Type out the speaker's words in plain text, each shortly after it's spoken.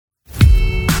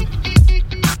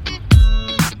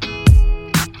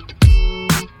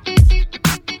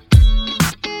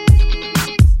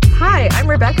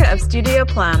Studio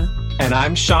Plum. And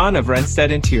I'm Sean of Renstead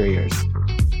Interiors.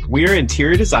 We're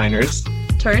interior designers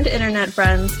turned internet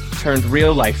friends turned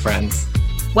real life friends.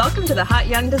 Welcome to the Hot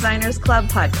Young Designers Club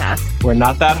podcast. We're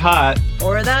not that hot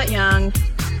or that young.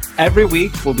 Every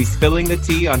week, we'll be spilling the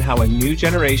tea on how a new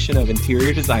generation of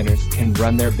interior designers can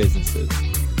run their businesses.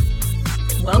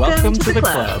 Welcome to the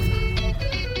club.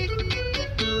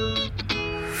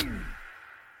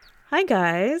 Hi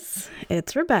guys,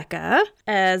 it's Rebecca.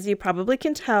 As you probably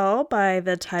can tell by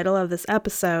the title of this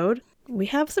episode, we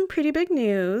have some pretty big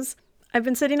news. I've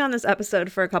been sitting on this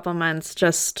episode for a couple months,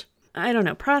 just,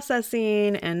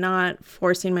 processing and not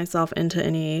forcing myself into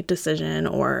any decision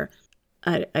or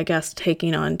I guess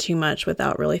taking on too much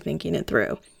without really thinking it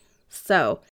through.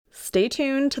 So stay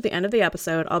tuned to the end of the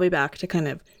episode. I'll be back to kind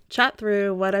of chat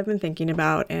through what I've been thinking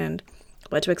about and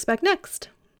what to expect next.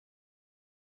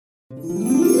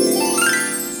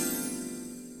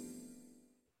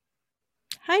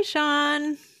 Hi,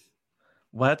 Sean.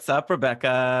 What's up,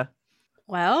 Rebecca?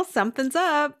 Well, something's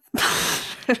up.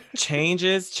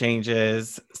 Changes.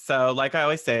 So like I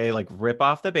always say, rip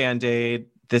off the Band-Aid.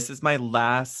 This is my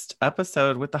last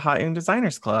episode with the Hot Young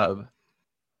Designers Club.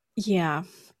 Yeah.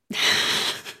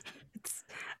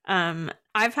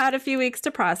 I've had a few weeks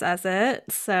to process it,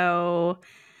 so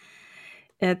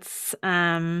it's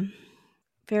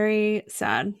very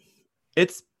sad.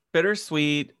 It's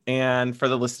bittersweet, and for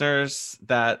the listeners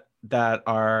that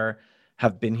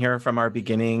have been here from our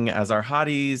beginning as our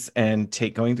hotties and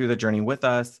going through the journey with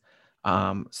us,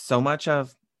 so much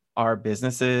of our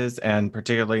businesses, and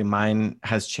particularly mine,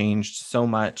 has changed so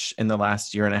much in the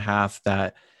last year and a half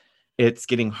that it's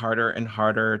getting harder and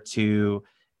harder to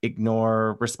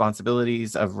ignore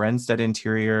responsibilities of Renstead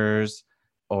Interiors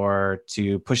or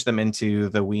to push them into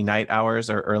the wee night hours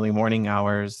or early morning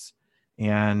hours.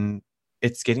 And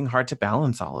it's getting hard to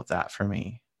balance all of that for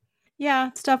me. Yeah,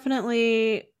 it's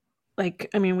definitely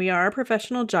we are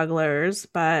professional jugglers,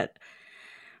 but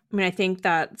I think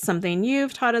that something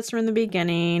you've taught us from the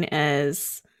beginning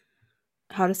is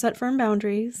how to set firm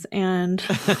boundaries and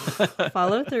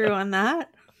follow through on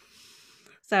that.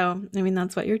 So,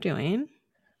 that's what you're doing.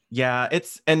 Yeah,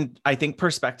 and I think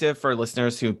perspective for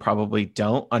listeners who probably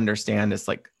don't understand is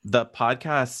the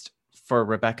podcast for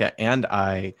Rebecca and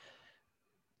I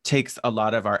takes a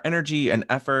lot of our energy and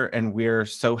effort, and we're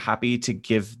so happy to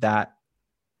give that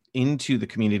into the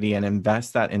community and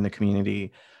invest that in the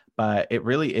community. But it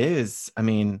really is,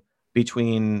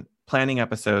 between planning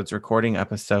episodes, recording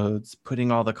episodes,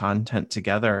 putting all the content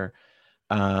together,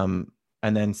 and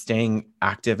then staying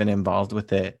active and involved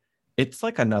with it, it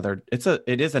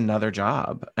is another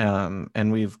job.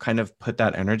 And we've kind of put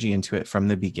that energy into it from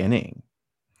the beginning.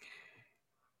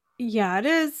 Yeah, it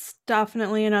is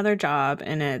definitely another job.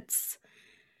 And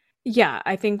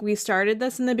I think we started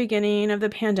this in the beginning of the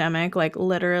pandemic,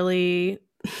 literally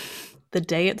the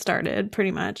day it started,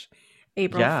 pretty much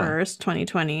April 1st,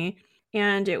 2020.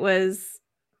 And it was,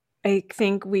 I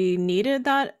think we needed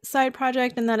that side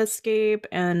project and that escape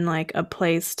and a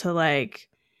place to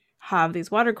have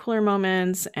these water cooler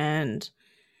moments and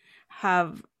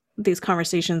have these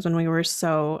conversations when we were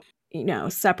so,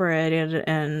 separated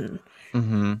and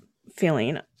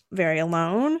feeling very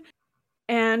alone.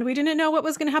 And we didn't know what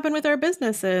was going to happen with our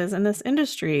businesses and this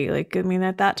industry.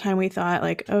 At that time we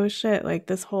thought oh shit,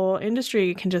 this whole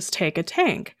industry can just take a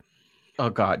tank. Oh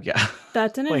God, yeah.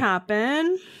 That didn't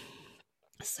happen.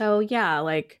 So yeah,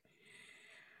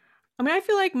 I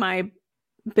feel like my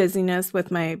busyness with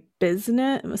my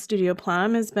business, Studio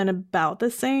Plum, has been about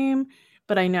the same,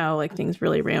 but I know things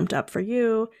really ramped up for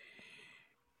you.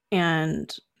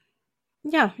 And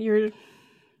yeah, you're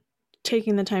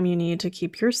taking the time you need to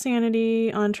keep your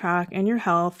sanity on track and your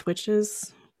health, which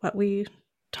is what we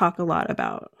talk a lot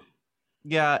about.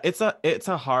 Yeah, it's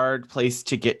a hard place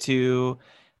to get to.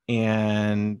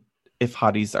 And if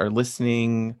hotties are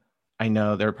listening, I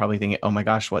know they're probably thinking, oh my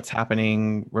gosh, what's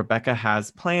happening? Rebecca has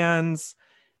plans,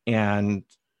 and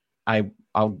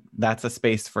that's a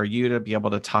space for you to be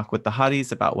able to talk with the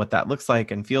hotties about what that looks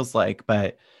like and feels like.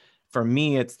 But for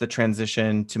me, it's the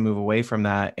transition to move away from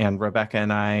that. And Rebecca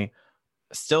and I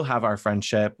still have our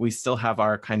friendship. We still have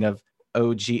our kind of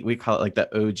OG, we call it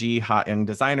the OG Hot Young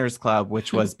Designers Club,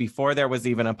 which was before there was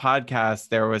even a podcast.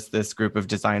 There was this group of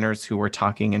designers who were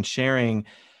talking and sharing.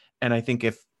 And I think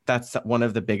if that's one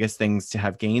of the biggest things to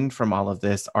have gained from all of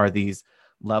this are these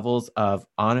levels of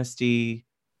honesty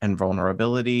and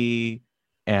vulnerability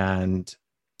and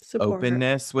support,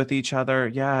 openness with each other.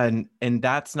 Yeah. And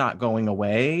that's not going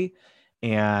away.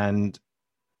 And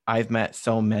I've met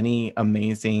so many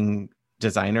amazing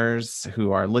designers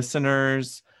who are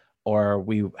listeners or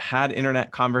we had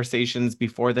internet conversations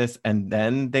before this and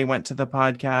then they went to the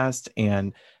podcast.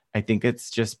 And I think it's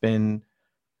just been,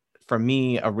 for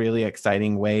me, a really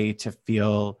exciting way to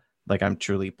feel like I'm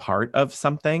truly part of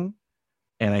something.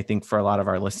 And I think for a lot of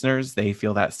our listeners, they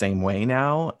feel that same way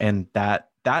now. And that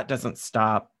doesn't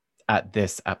stop at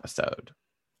this episode.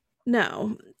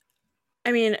 No.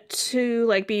 I mean, to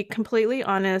like be completely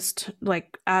honest,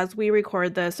 like as we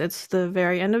record this, it's the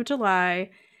very end of July,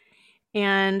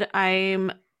 and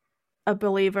I'm a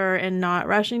believer in not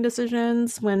rushing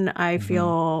decisions when I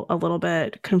feel a little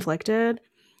bit conflicted.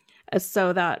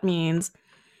 So that means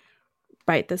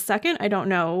right this second, I don't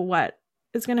know what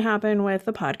is going to happen with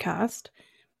the podcast,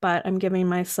 but I'm giving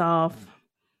myself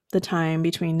the time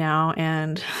between now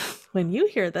and when you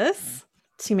hear this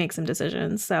to make some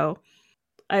decisions. So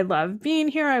I love being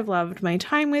here. I've loved my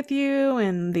time with you,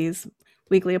 and these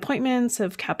weekly appointments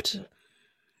have kept,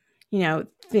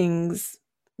 things,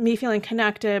 me feeling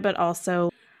connected, but also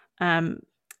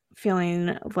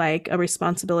feeling like a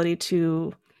responsibility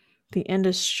to the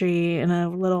industry in a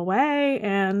little way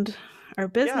and our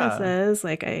businesses.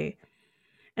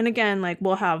 And again, like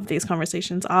we'll have these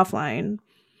conversations offline,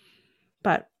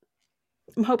 but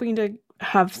I'm hoping to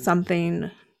have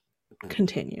something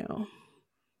continue.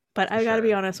 But I got to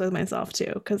be honest with myself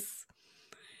too, because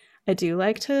I do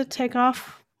like to take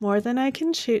off more than I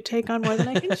can chew, take on more than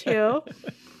I can chew.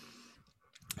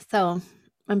 So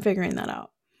I'm figuring that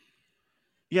out.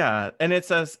 Yeah. And it's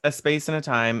a space and a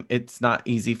time. It's not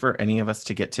easy for any of us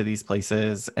to get to these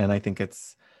places. And I think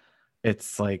it's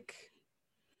like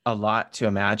a lot to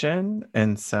imagine.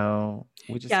 And so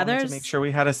we just wanted to make sure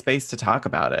we had a space to talk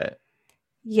about it.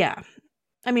 Yeah.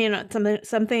 I mean,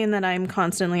 something that I'm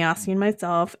constantly asking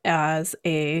myself as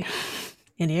a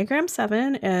Enneagram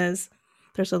 7 is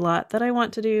there's a lot that I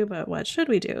want to do, but what should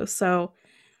we do? So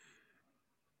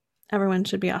everyone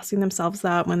should be asking themselves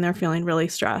that when they're feeling really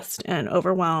stressed and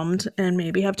overwhelmed and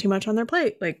maybe have too much on their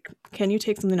plate. Like, can you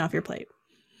take something off your plate?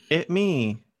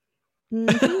 Me.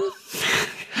 Mm-hmm.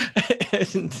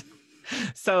 And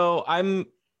so I'm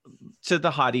to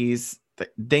the hotties.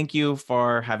 Thank you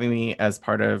for having me as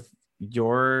part of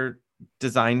your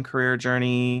design career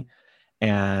journey.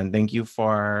 And thank you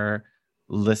for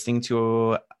listening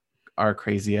to our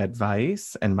crazy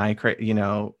advice and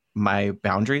my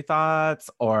boundary thoughts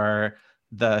or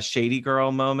the shady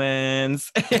girl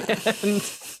moments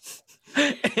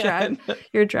and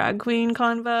your drag queen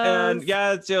convos. And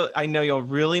yeah, I know you'll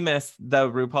really miss the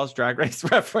RuPaul's Drag Race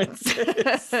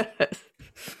references.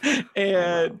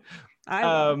 And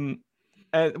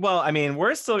well, I mean,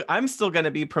 I'm still going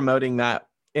to be promoting that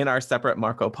in our separate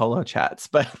Marco Polo chats,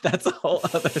 but that's a whole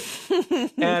other.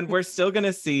 And we're still going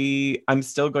to see, I'm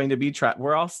still going to be,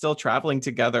 we're all still traveling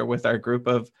together with our group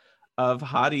of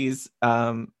hotties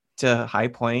to High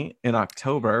Point in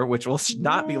October, which will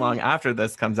not be long after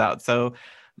this comes out. So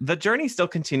the journey still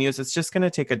continues. It's just going to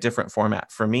take a different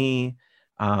format for me.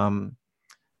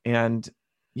 And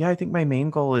yeah, I think my main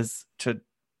goal is to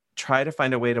try to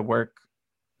find a way to work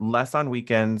less on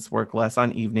weekends, work less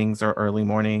on evenings or early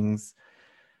mornings,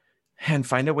 and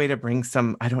find a way to bring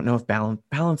some, I don't know if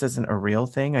balance isn't a real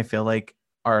thing. I feel like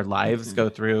our lives go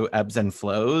through ebbs and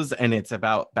flows, and it's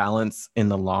about balance in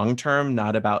the long term,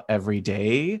 not about every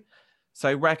day. So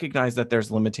I recognize that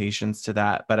there's limitations to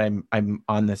that, but I'm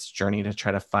on this journey to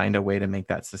try to find a way to make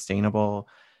that sustainable.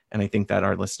 And I think that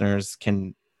our listeners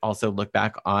can also look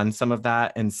back on some of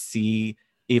that and see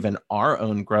even our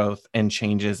own growth and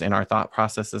changes in our thought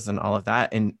processes and all of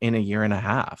that in a year and a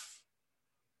half.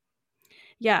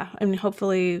 Yeah. I mean,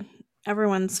 hopefully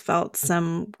everyone's felt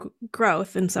some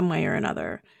growth in some way or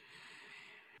another.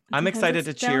 I'm excited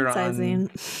to cheer on.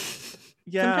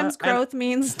 Yeah. Sometimes growth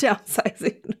means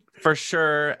downsizing. For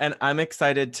sure. And I'm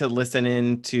excited to listen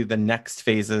in to the next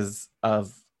phases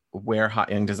of where Hot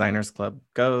Young Designers Club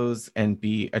goes and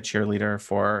be a cheerleader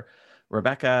for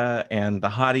Rebecca and the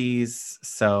hotties.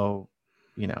 So,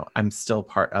 I'm still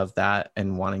part of that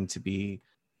and wanting to be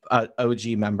an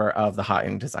OG member of the Hot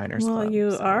Young Designers Club. Well,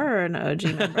 you are an OG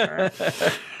member.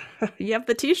 You have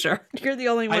the t-shirt. You're the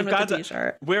only one with the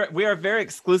t-shirt. We are a very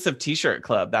exclusive t-shirt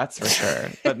club, that's for sure.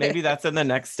 But maybe that's in the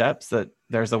next steps, that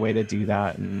there's a way to do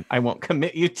that. And I won't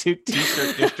commit you to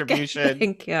t-shirt distribution.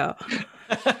 Thank you.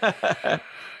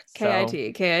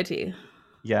 KIT.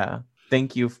 Yeah.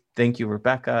 Thank you,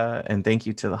 Rebecca. And thank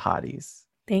you to the hotties.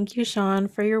 Thank you, Sean,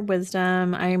 for your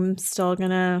wisdom. I'm still going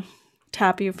to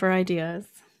tap you for ideas.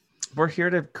 We're here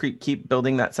to keep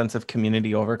building that sense of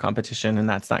community over competition, and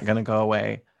that's not going to go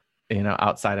away,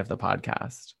 outside of the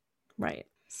podcast. Right.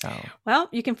 So, well,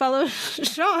 you can follow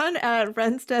Sean at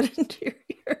Renstead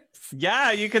Interiors.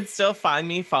 Yeah, you can still find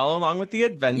me, follow along with the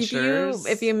adventures.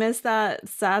 If you miss that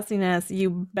sassiness,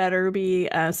 you better be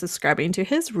subscribing to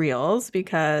his reels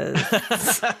because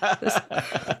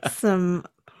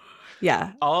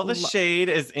all the shade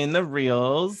is in the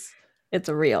reels. It's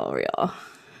a real.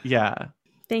 Yeah.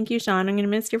 Thank you, Sean. I'm gonna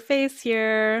miss your face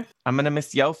here. I'm gonna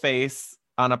miss your face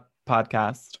on a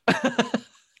podcast.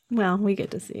 Well, we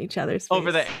get to see each other's face.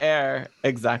 Over the air.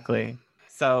 Exactly.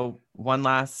 So one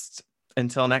last,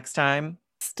 until next time.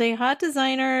 Stay hot,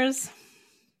 designers.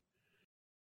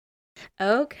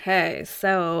 Okay,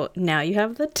 so now you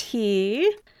have the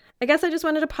tea. I guess I just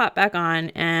wanted to pop back on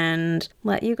and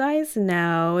let you guys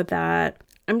know that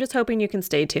I'm just hoping you can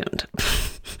stay tuned.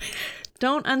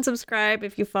 Don't unsubscribe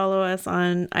if you follow us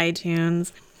on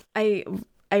iTunes. I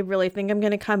really think I'm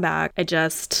going to come back. I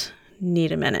just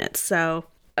need a minute. So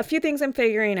a few things I'm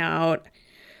figuring out.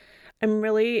 I'm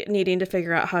really needing to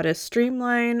figure out how to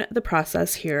streamline the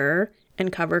process here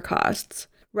and cover costs.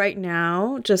 Right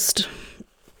now, just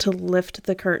to lift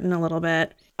the curtain a little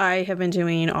bit, I have been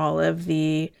doing all of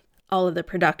the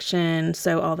production,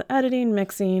 so all the editing,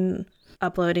 mixing,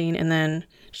 uploading, and then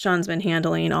Sean's been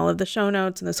handling all of the show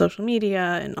notes and the social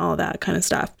media and all that kind of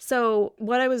stuff. So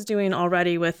what I was doing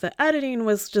already with the editing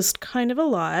was just kind of a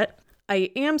lot. I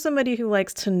am somebody who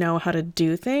likes to know how to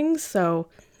do things, so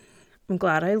I'm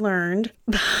glad I learned,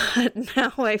 but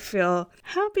now I feel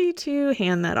happy to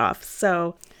hand that off.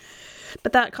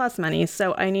 But that costs money,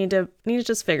 so I need to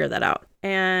just figure that out.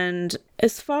 And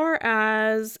as far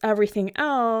as everything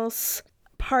else,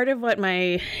 part of what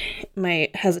my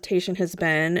hesitation has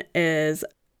been is,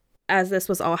 as this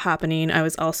was all happening, I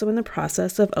was also in the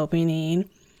process of opening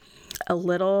a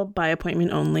little by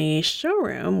appointment only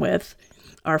showroom with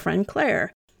our friend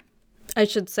Claire. I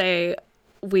should say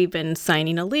we've been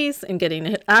signing a lease and getting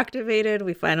it activated.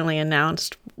 We finally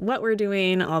announced what we're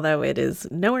doing, although it is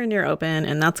nowhere near open,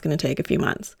 and that's going to take a few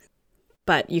months.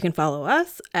 But you can follow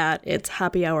us at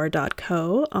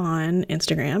itshappyhour.co on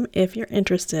Instagram if you're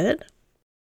interested.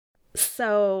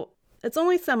 So it's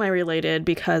only semi-related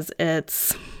because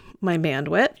it's my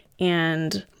bandwidth,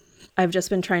 and I've just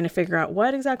been trying to figure out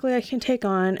what exactly I can take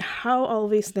on, how all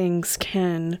these things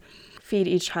can feed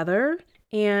each other,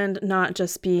 and not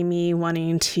just be me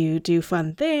wanting to do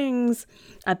fun things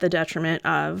at the detriment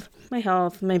of my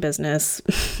health, my business,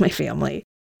 my family.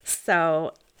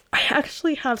 So I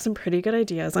actually have some pretty good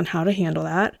ideas on how to handle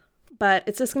that, but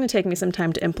it's just going to take me some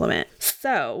time to implement.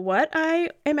 So what I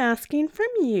am asking from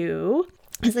you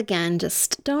is, again,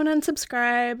 just don't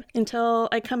unsubscribe until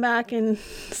I come back and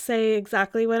say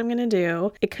exactly what I'm going to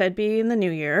do. It could be in the new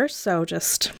year, so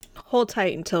just hold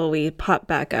tight until we pop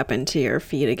back up into your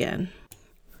feed again.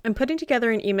 I'm putting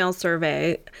together an email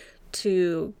survey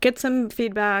to get some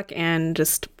feedback and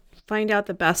just find out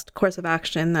the best course of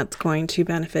action that's going to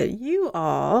benefit you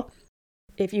all.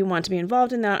 If you want to be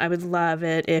involved in that, I would love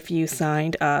it if you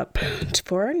signed up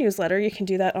for our newsletter. You can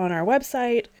do that on our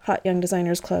website,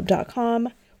 hotyoungdesignersclub.com,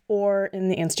 or in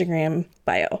the Instagram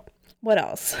bio. What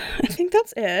else? I think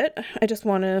that's it. I just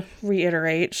want to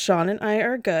reiterate, Sean and I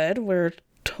are good. We're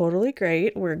totally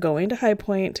great. We're going to High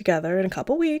Point together in a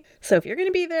couple weeks. So if you're going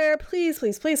to be there, please,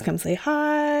 please, please come say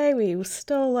hi. We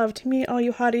still love to meet all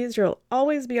you hotties. You'll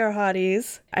always be our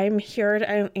hotties. I'm here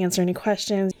to answer any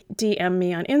questions. DM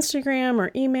me on Instagram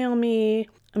or email me.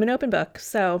 I'm an open book.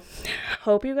 So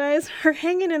hope you guys are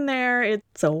hanging in there.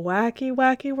 It's a wacky,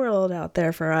 wacky world out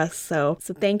there for us. So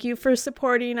thank you for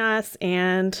supporting us,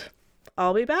 and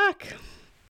I'll be back.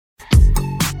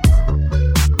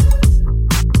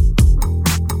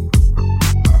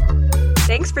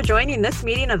 Thanks for joining this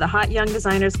meeting of the Hot Young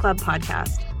Designers Club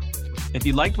podcast. If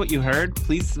you liked what you heard,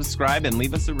 please subscribe and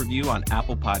leave us a review on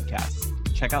Apple Podcasts.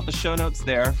 Check out the show notes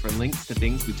there for links to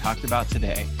things we talked about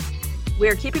today. We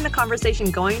are keeping the conversation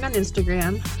going on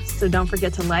Instagram, so don't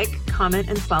forget to like, comment,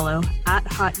 and follow at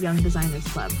Hot Young Designers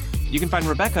Club. You can find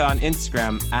Rebecca on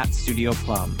Instagram at Studio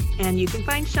Plum. And you can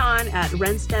find Sean at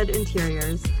Renstead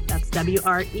Interiors. That's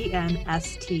WRENSTED.